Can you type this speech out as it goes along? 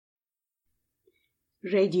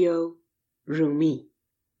رادیو رومی.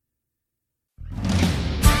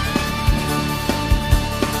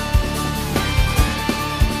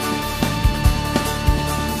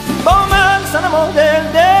 با من سنما دل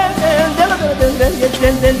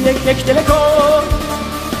یک دل کن.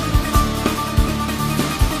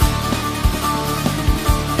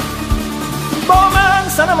 با من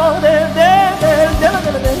سنما دل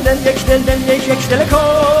یک دل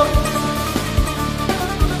کن.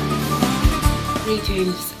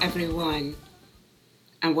 Greetings everyone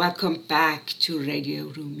and welcome back to Radio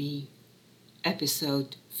Rumi,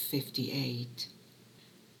 episode 58.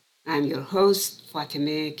 I'm your host,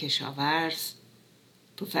 Fatemeh Keshavarz,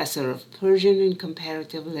 Professor of Persian and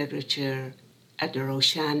Comparative Literature at the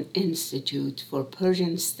Roshan Institute for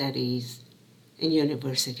Persian Studies in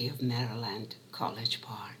University of Maryland, College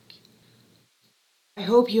Park. I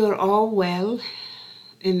hope you're all well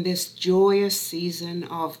in this joyous season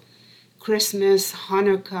of Christmas,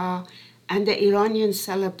 Hanukkah, and the Iranian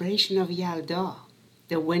celebration of Yalda,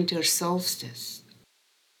 the winter solstice.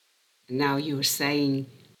 Now you're saying,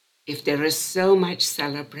 if there is so much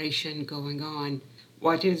celebration going on,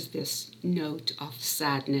 what is this note of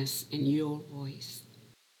sadness in your voice?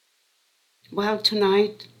 Well,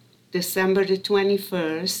 tonight, December the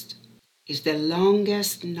 21st, is the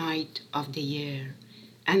longest night of the year,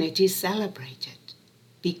 and it is celebrated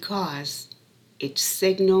because it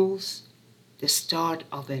signals the start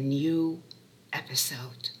of a new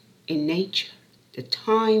episode in nature, the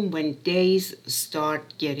time when days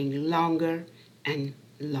start getting longer and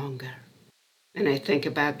longer. When I think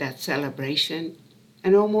about that celebration,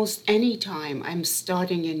 and almost any time I'm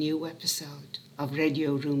starting a new episode of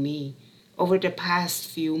Radio Rumi over the past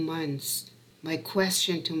few months, my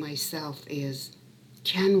question to myself is,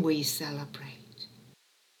 can we celebrate?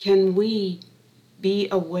 Can we be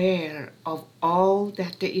aware of all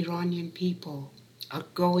that the Iranian people are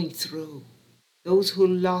going through? Those who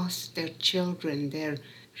lost their children, their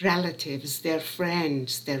relatives, their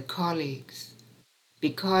friends, their colleagues,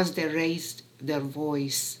 because they raised their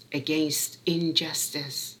voice against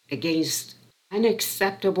injustice, against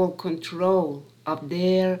unacceptable control of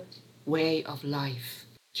their way of life.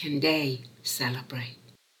 Can they celebrate?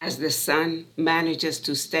 As the sun manages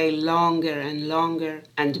to stay longer and longer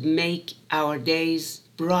and make our days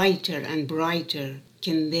brighter and brighter,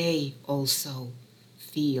 can they also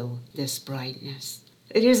feel this brightness?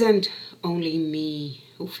 It isn't only me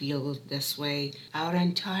who feels this way. Our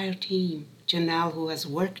entire team, Janelle, who has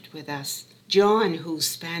worked with us, John, who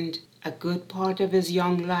spent a good part of his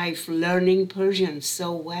young life learning Persian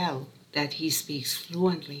so well that he speaks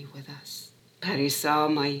fluently with us,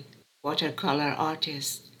 Parisa, my watercolor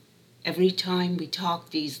artist. Every time we talk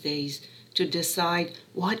these days to decide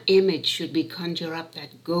what image should we conjure up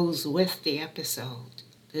that goes with the episode,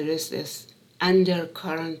 there is this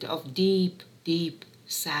undercurrent of deep, deep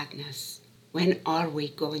sadness. When are we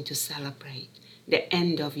going to celebrate the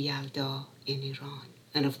end of Yalda in Iran?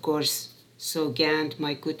 And of course, Sogand,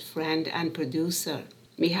 my good friend and producer,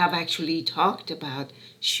 we have actually talked about,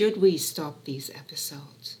 should we stop these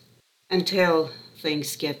episodes until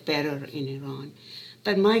things get better in Iran?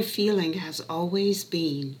 But my feeling has always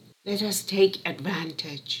been, let us take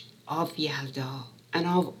advantage of Yalda and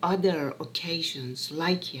of other occasions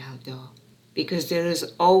like Yalda, because there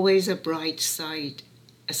is always a bright side,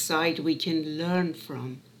 a side we can learn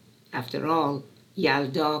from. After all,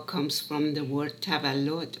 Yalda comes from the word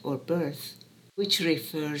tavallud, or birth, which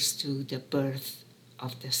refers to the birth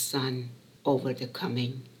of the sun over the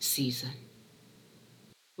coming season.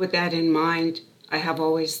 With that in mind, I have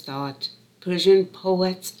always thought Persian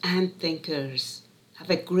poets and thinkers have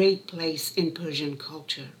a great place in Persian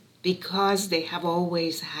culture because they have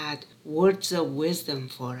always had words of wisdom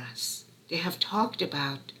for us. They have talked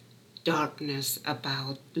about darkness,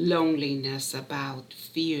 about loneliness, about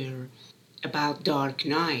fear, about dark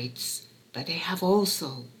nights, but they have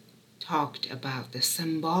also talked about the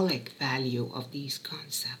symbolic value of these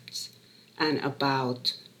concepts and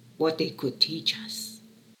about what they could teach us.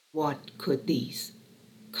 What could these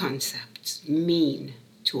concepts mean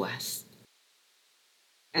to us?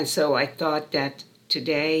 And so I thought that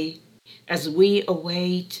today, as we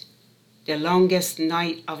await the longest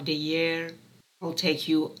night of the year, I'll take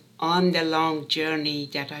you on the long journey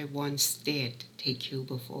that I once did take you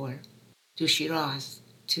before, to Shiraz,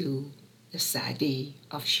 to the Sa'di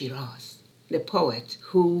of Shiraz, the poet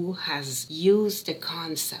who has used the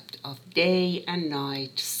concept of day and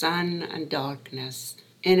night, sun and darkness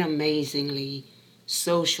in amazingly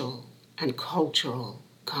social and cultural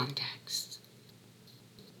contexts.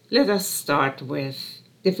 Let us start with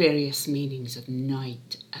the various meanings of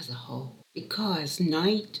night as a whole. because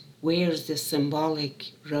night wears the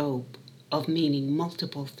symbolic robe of meaning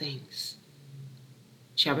multiple things.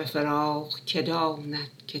 شب فراق که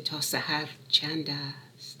داند که تا سحر چند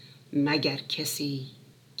است، مگر کسی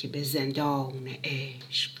که به زندان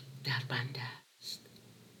عشق در بند است.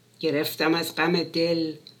 گرفتم از غم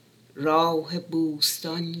دل راه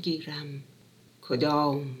بوستان گیرم،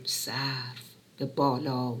 کدام سرو به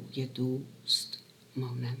بالای دوست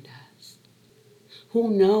مانند است. Who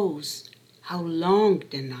knows how long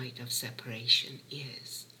the night of separation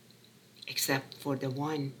is, except for the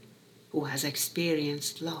one who has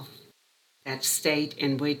experienced love, that state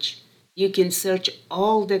in which you can search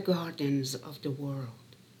all the gardens of the world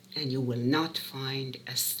and you will not find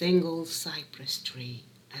a single cypress tree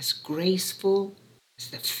as graceful as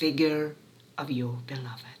the figure of your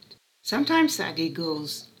beloved. Sometimes Sadi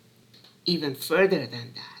goes even further than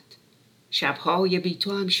that. شبهای بی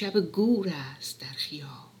تو هم شب گور است در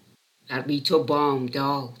خیال، در بی تو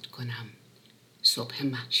بامداد کنم صبح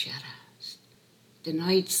محشر است. The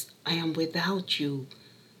nights I am without you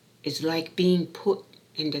is like being put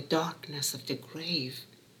in the darkness of the grave,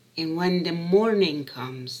 and when the morning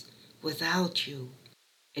comes without you,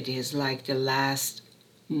 it is like the last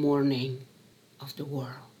morning of the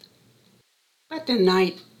world. But the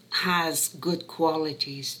night has good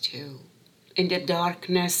qualities too. In the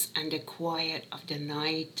darkness and the quiet of the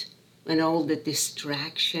night, when all the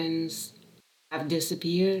distractions have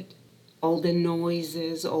disappeared, all the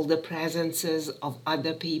noises, all the presences of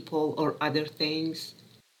other people or other things,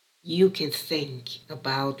 you can think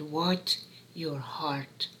about what your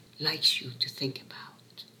heart likes you to think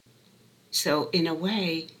about. So in a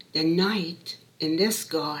way, the night in this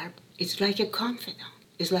garb is like a confidant.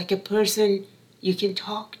 It's like a person you can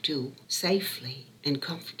talk to safely and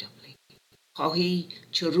comfortably. خواهی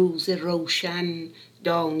چو روز روشن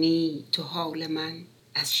دانی تو حال من،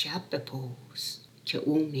 از شب بپرس که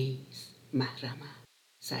او نیز محرم است.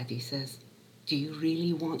 Sadi says, do you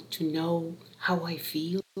really want to know how I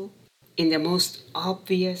feel? In the most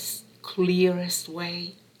obvious, clearest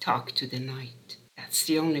way, talk to the night. That's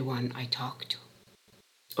the only one I talk to.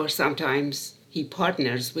 Or sometimes he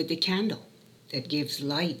partners with the candle that gives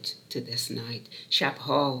light to this night.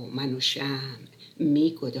 شبها من و شمع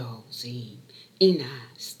می گدازیم، این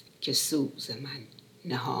است که سوز من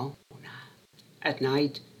نهان است. At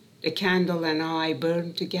night, the candle and I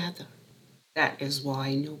burn together. That is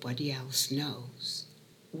why nobody else knows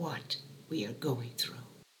what we are going through.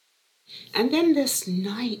 And then this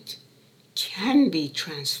night can be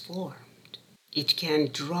transformed. It can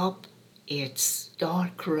drop its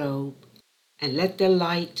dark robe and let the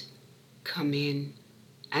light come in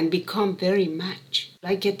and become very much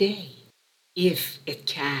like a day. If it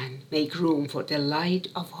can make room for the light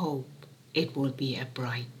of hope, it will be a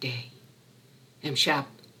bright day. امشب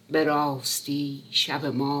به راستی شب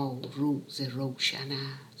ما روز روشن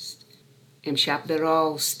است. امشب به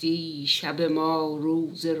راستی شب ما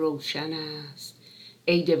روز روشن است.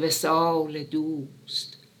 عید وصال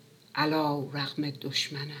دوست علی رغم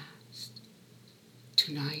دشمن است.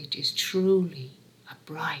 Tonight is truly a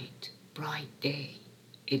bright, bright day.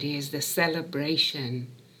 It is the celebration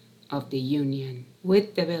of the union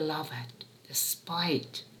with the beloved,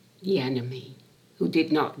 despite the enemy who did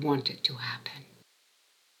not want it to happen.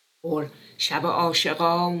 Or شب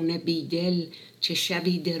عاشقان بیدل چه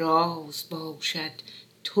شبی دراز باشد،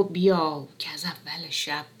 تو بیا که از اول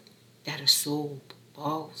شب در صبح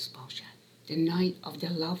باز باشد. The night of the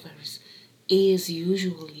lovers is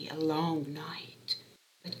usually a long night.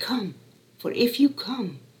 But come, for if you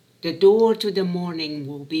come, the door to the morning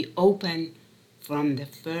will be open from the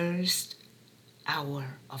first hour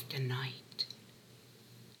of the night.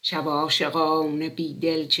 شب عاشقان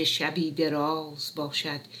بیدل چه شبی دراز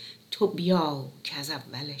باشد، تو بیا که از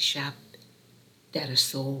اول شب در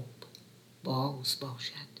صبح باز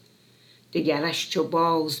باشد. دگرش چو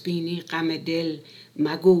باز بینی غم دل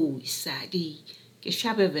مگوی سعدی، که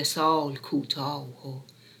شب وصال کوتاه و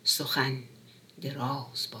سخن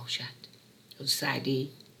دراز باشد. So Sadi,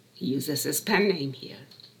 he uses his pen name here,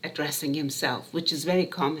 addressing himself, which is very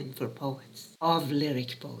common for poets of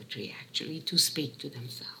lyric poetry, actually, to speak to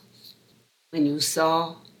themselves. When you saw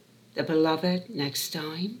the beloved next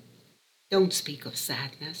time, don't speak of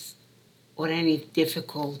sadness or any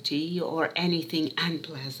difficulty or anything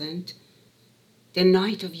unpleasant. The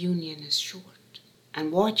night of union is short,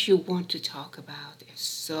 and what you want to talk about is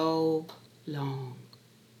so long.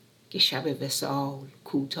 که شب وصال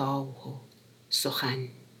کوتاه و سخن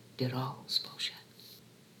دراز باشد.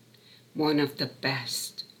 One of the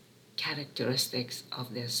best characteristics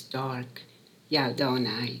of this dark Yalda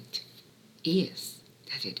night is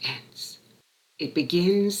that it ends. It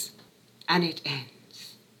begins and it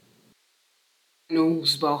ends.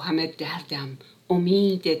 هنوز با همه دردم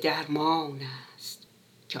امید درمان است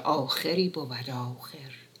که آخری بود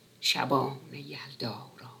آخر شبان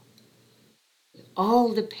یلدا را.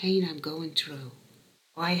 All the pain I'm going through,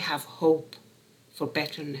 I have hope for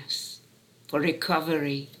betterness, for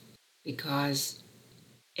recovery, because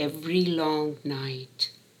every long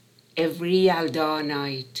night, every Yalda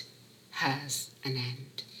night has an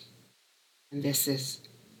end. And this is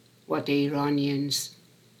what the Iranians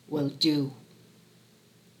will do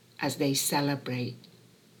as they celebrate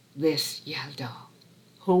this Yalda,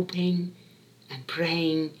 hoping and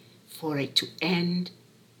praying for it to end,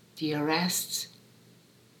 the arrests,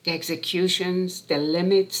 the executions, the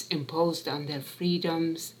limits imposed on their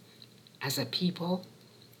freedoms as a people.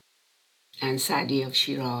 And Sadi of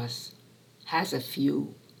Shiraz has a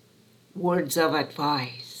few words of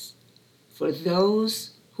advice for those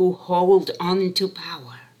who hold on to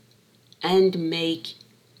power and make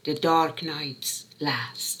the dark nights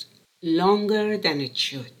last longer than it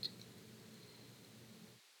should.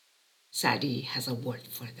 Sadi has a word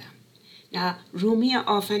for them. Now, Rumi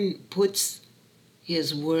often puts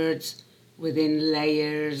his words within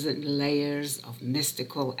layers and layers of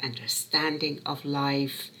mystical understanding of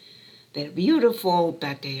life. They're beautiful,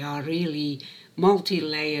 but they are really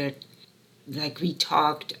multi-layered, like we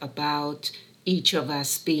talked about each of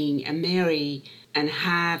us being a Mary and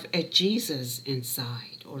have a Jesus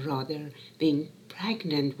inside, or rather being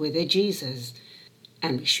pregnant with a Jesus.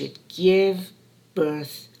 And we should give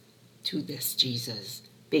birth to this Jesus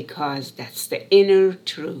because that's the inner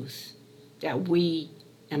truth that we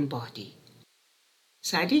embody.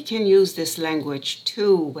 Sadi can use this language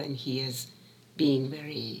too when he is being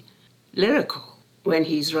very lyrical, when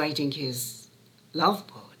he's writing his love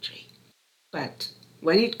poetry. But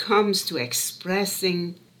when it comes to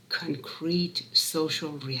expressing concrete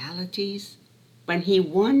social realities, when he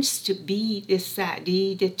wants to be the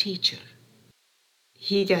Sadi, the teacher,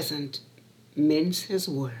 he doesn't mince his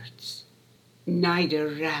words, neither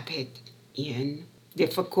wrap it in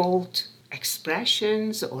difficult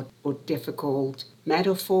expressions or difficult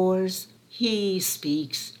metaphors. He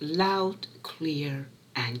speaks loud, clear,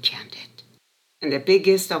 and candid. And the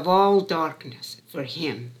biggest of all darkness for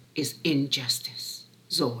him is injustice,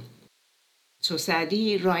 zulm. So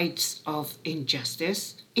Sadi writes of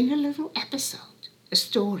injustice in a little episode, a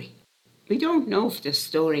story. We don't know if the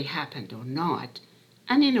story happened or not,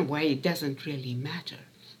 and in a way it doesn't really matter,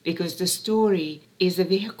 because the story is a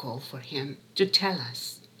vehicle for him to tell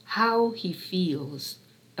us how he feels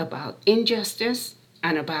about injustice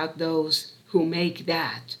and about those who make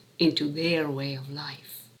that into their way of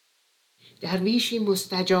life. درویشی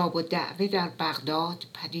مستجاب الدعوه در بغداد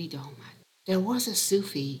پدید آمد. There was a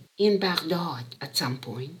Sufi in Baghdad at some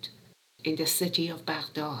point, in the city of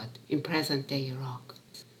Baghdad, in present-day Iraq.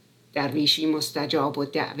 درویشی مستجاب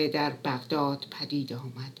الدعوه در بغداد پدید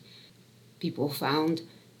آمد. People found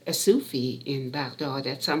a Sufi in Baghdad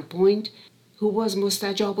at some point who was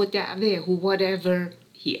mustajab al-da'wah, who whatever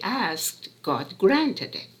he asked, God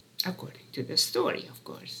granted it, according to the story, of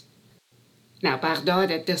course. Now,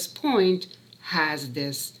 Baghdad at this point has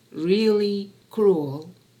this really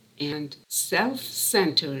cruel and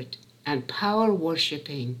self-centered and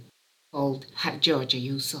power-worshipping called Hajjaj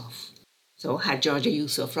Yusuf. So Hajjaj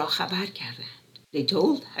Yusuf را خبر کردند. They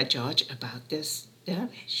told Hajjaj about this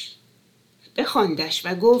dervish. بخواندش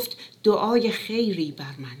و گفت دعای خیری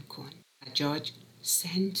بر من کن. Hajjaj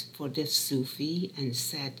sent for this Sufi and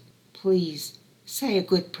said, please say a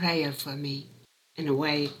good prayer for me. In a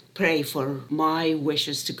way, pray for my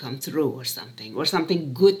wishes to come through or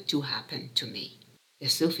something good to happen to me. The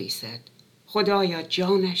Sufi said, خدایا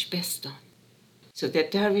جانش بستان. So the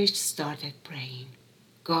dervish started praying,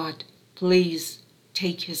 God, please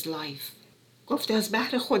take his life. گفت از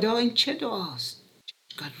بحر خدا این چه دعاست؟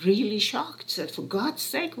 Got really shocked, said, for God's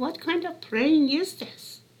sake, what kind of praying is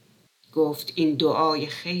this? گفت این دعای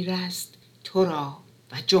خیر است تو را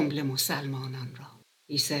و جمله مسلمانان را.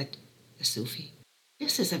 He said, the Sufi,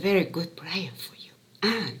 this is a very good prayer for you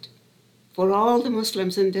and for all the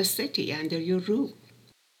Muslims in this city under your rule.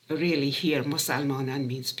 Really here, Musalmanan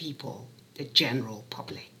means people, the general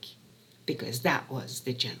public, because that was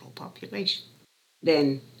the general population.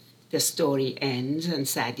 Then the story ends and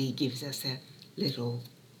Sadi gives us a little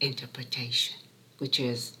interpretation, which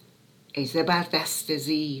is, ای زبر دست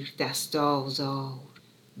زیر دست آزار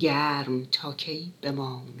گرم تا کی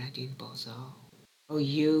بماند این بازار. O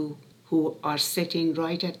you who are sitting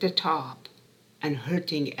right at the top and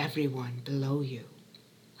hurting everyone below you,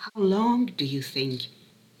 how long do you think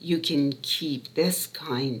you can keep this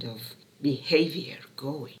kind of behavior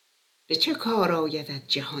going? به چه کار آیدت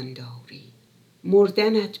جهانداری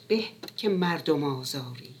مردنت به که مردم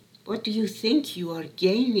آزاری. What do you think you are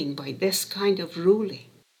gaining by this kind of ruling?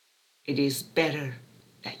 It is better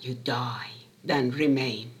that you die than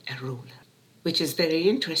remain a ruler. Which is very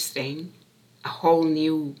interesting, a whole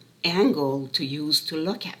new angle to use to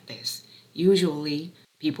look at this. Usually,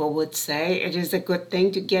 people would say it is a good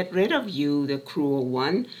thing to get rid of you, the cruel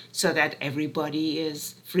one, so that everybody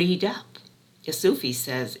is freed up. The Sufi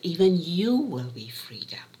says even you will be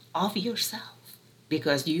freed up of yourself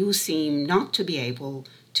because you seem not to be able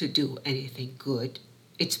to do anything good.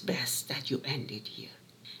 It's best that you end it here.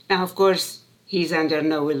 Now, of course, he's under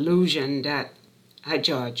no illusion that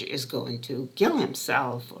Hajjaj is going to kill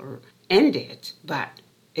himself or end it, but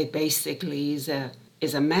it basically is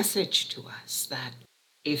a message to us that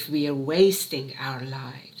if we are wasting our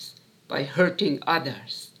lives by hurting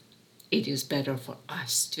others, it is better for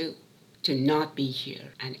us too to not be here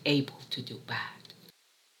and able to do bad.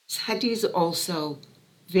 Sadi is also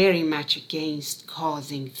very much against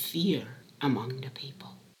causing fear among the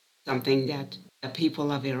people, something that the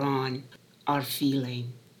people of Iran are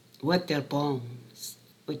feeling with their bones,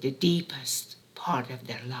 with the deepest part of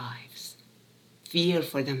their lives. Fear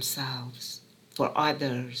for themselves, for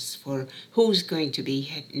others, for who's going to be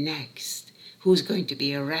hit next, who's going to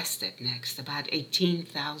be arrested next. About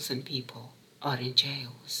 18,000 people are in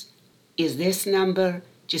jails. Is this number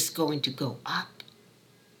just going to go up?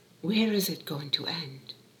 Where is it going to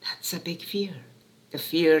end? That's a big fear. The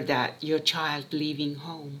fear that your child leaving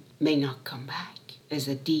home may not come back is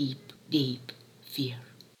a deep, deep fear.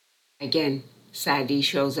 Again, Sadi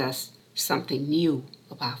shows us something new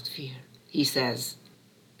about fear. He says,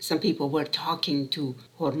 some people were talking to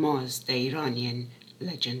Hormuz, the Iranian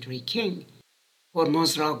legendary king.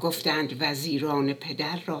 هرمز را گفتند وزیران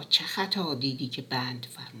پدر را چه خطا دیدی که بند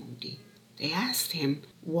فرمودی. They asked him,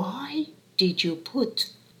 why did you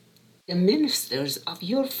put the ministers of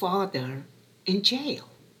your father in jail?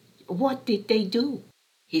 What did they do?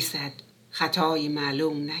 He said, خطای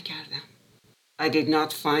معلوم نکردم. I did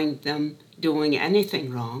not find them doing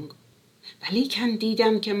anything wrong. ولیکن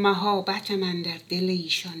دیدم که مهابت من در دل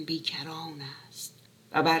ایشان بیکران است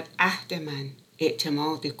و بر عهد من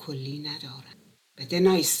اعتماد کلی ندارم. But then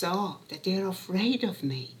I saw that they're afraid of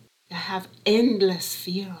me. They have endless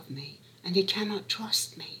fear of me and they cannot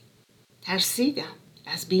trust me. ترسیدم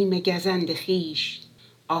از بیم گزند خیش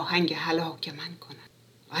آهنگ هلاک من کنند.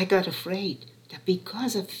 I got afraid that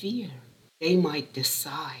because of fear they might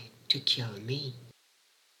decide to kill me.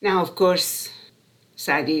 Now, of course,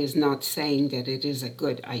 Sadi is not saying that it is a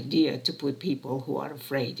good idea to put people who are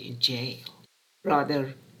afraid in jail. Rather,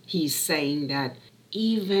 he's saying that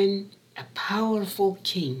even a powerful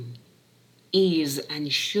king is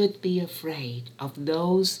and should be afraid of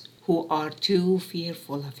those who are too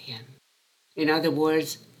fearful of him. In other words,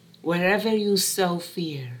 wherever you sow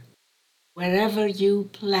fear, wherever you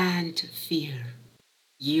plant fear,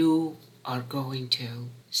 you are going to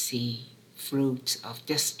see fruits of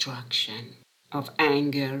destruction, of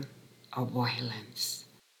anger, of violence.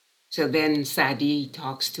 So then Sadi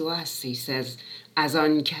talks to us. He says, از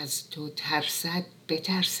آن کز تو ترسد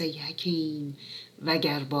بترس یکین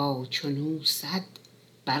وگر با چنو صد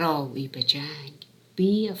برآیی به جنگ.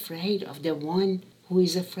 Be afraid of the one who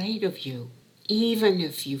is afraid of you, even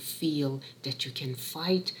if you feel that you can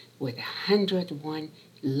fight with 101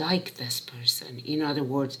 like this person. In other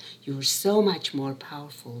words, you're so much more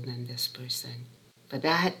powerful than this person. But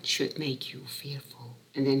that should make you fearful.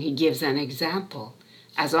 And then he gives an example.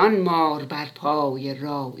 از آن مار بر پای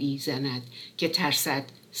راعی زند که ترسد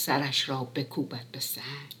سرش را بکوبد به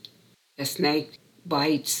سنگ. The snake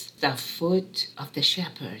bites the foot of the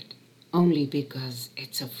shepherd only because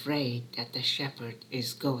it's afraid that the shepherd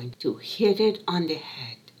is going to hit it on the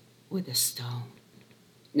head with a stone.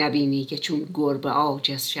 نبینی که چون گربه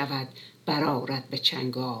عاجز شود برآرد به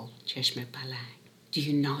چنگال چشم پلنگ. Do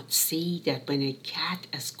you not see that when a cat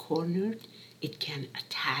is cornered, it can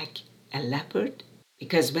attack a leopard?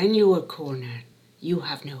 Because when you are cornered, you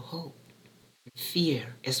have no hope. Fear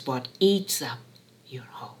is what eats up your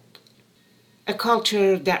hope. A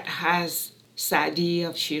culture that has Sadi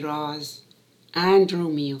of Shiraz and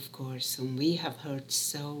Rumi, of course, whom we have heard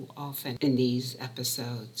so often in these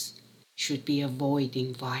episodes, should be avoiding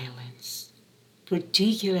violence,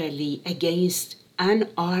 particularly against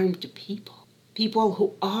unarmed people, people who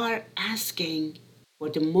are asking for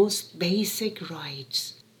the most basic rights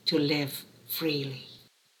to live freely.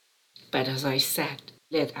 But as I said,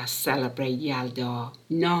 let us celebrate Yalda,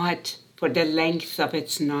 not for the length of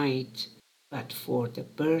its night, but for the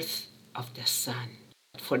birth of the sun,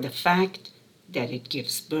 for the fact that it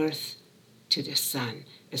gives birth to the sun.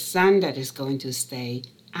 a sun that is going to stay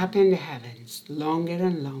up in the heavens longer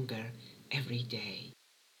and longer every day.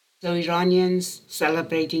 So Iranians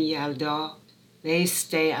celebrating Yalda, they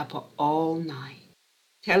stay up all night,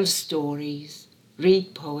 tell stories,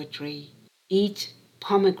 read poetry, eat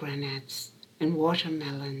pomegranates and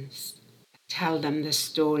watermelons, tell them the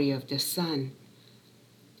story of the sun.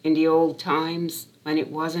 In the old times, when it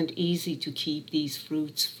wasn't easy to keep these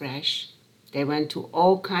fruits fresh, they went to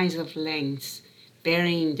all kinds of lengths,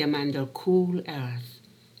 burying them under cool earth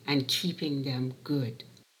and keeping them good,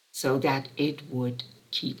 so that it would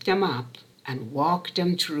keep them up and walk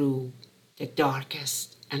them through the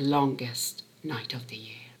darkest and longest night of the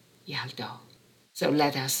year, Yalda. So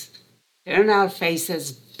let us turn our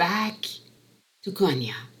faces back to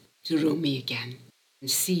Konya, to Rumi again,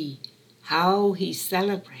 and see how he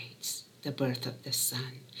celebrates the birth of the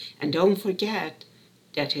sun. And don't forget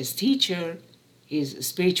that his teacher, his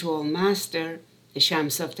spiritual master, the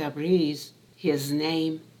Shams of Tabriz, his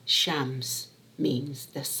name Shams means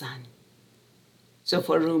the sun. So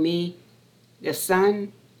for Rumi, the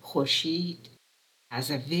sun, Khurshid, has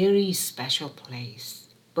a very special place,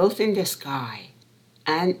 both in the sky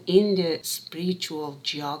and in the spiritual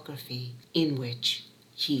geography in which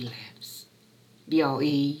he lives.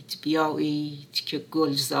 بیایید بیایید که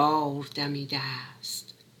گلزار دمیده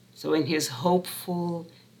است. So in his hopeful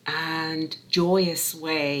and joyous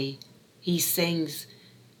way, he sings,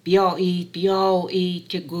 بیایید بیایید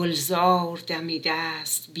که گلزار دمیده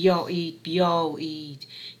است. بیایید بیایید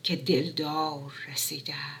که دلدار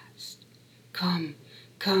رسیده است. Come,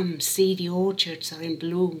 come, see the orchards are in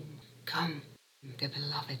bloom. Come, the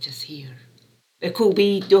beloved is here.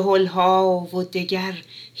 بکوبید دهل‌ها و دگر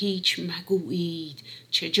هیچ مگویید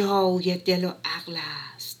چه جای دل و عقل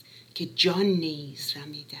است که جان نیز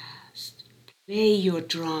رمیده است. Play your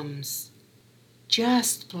drums.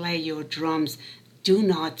 Just play your drums. Do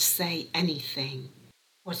not say anything.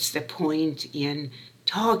 What's the point in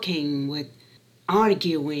talking with,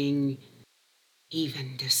 arguing, even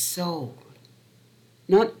the soul?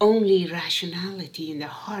 Not only rationality in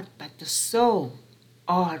the heart, but the soul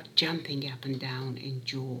are jumping up and down in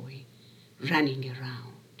joy, running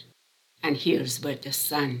around. And here's where the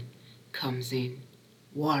sun comes in,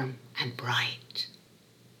 warm and bright.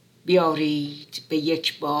 بیارید به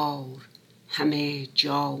یک بار همه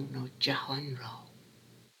جان و جهان را.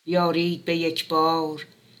 بیارید به یک بار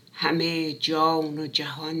همه جان و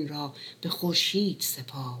جهان را به خورشید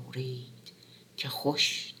سپارید که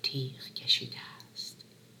خوش تیغ کشیده است.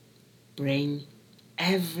 Bring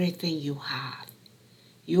everything you have,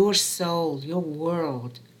 your soul, your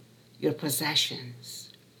world, your possessions,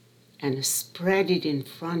 and spread it in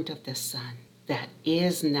front of the sun that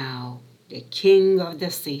is now the king of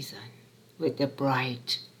the season with the bright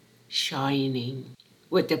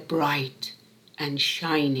and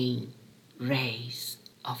shining rays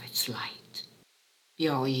of its light.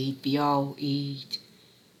 بیایید بیایید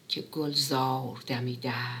که گلزار دمیده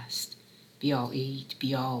است. بیایید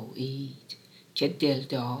بیایید که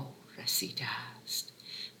دلدار رسیده است.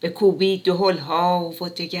 بکوبید دهل‌ها و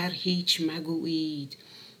دگر هیچ مگویید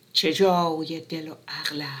چه جای دل و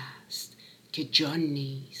عقل است که جان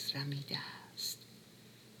نیز رمیده است.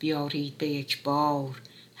 بیارید به یک بار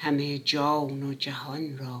همه جان و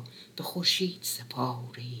جهان را به خورشید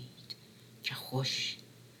سپارید که خوش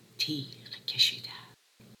تیغ کشیده.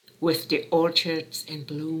 With the orchards in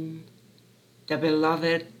bloom, the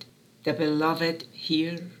beloved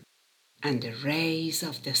here, and the rays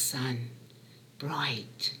of the sun,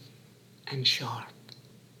 bright and sharp,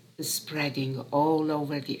 spreading all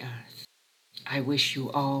over the earth. I wish you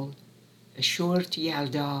all a short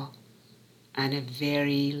Yalda and a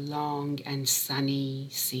very long and sunny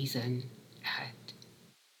season ahead.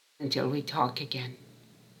 Until we talk again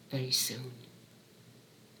very soon.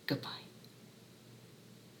 Goodbye.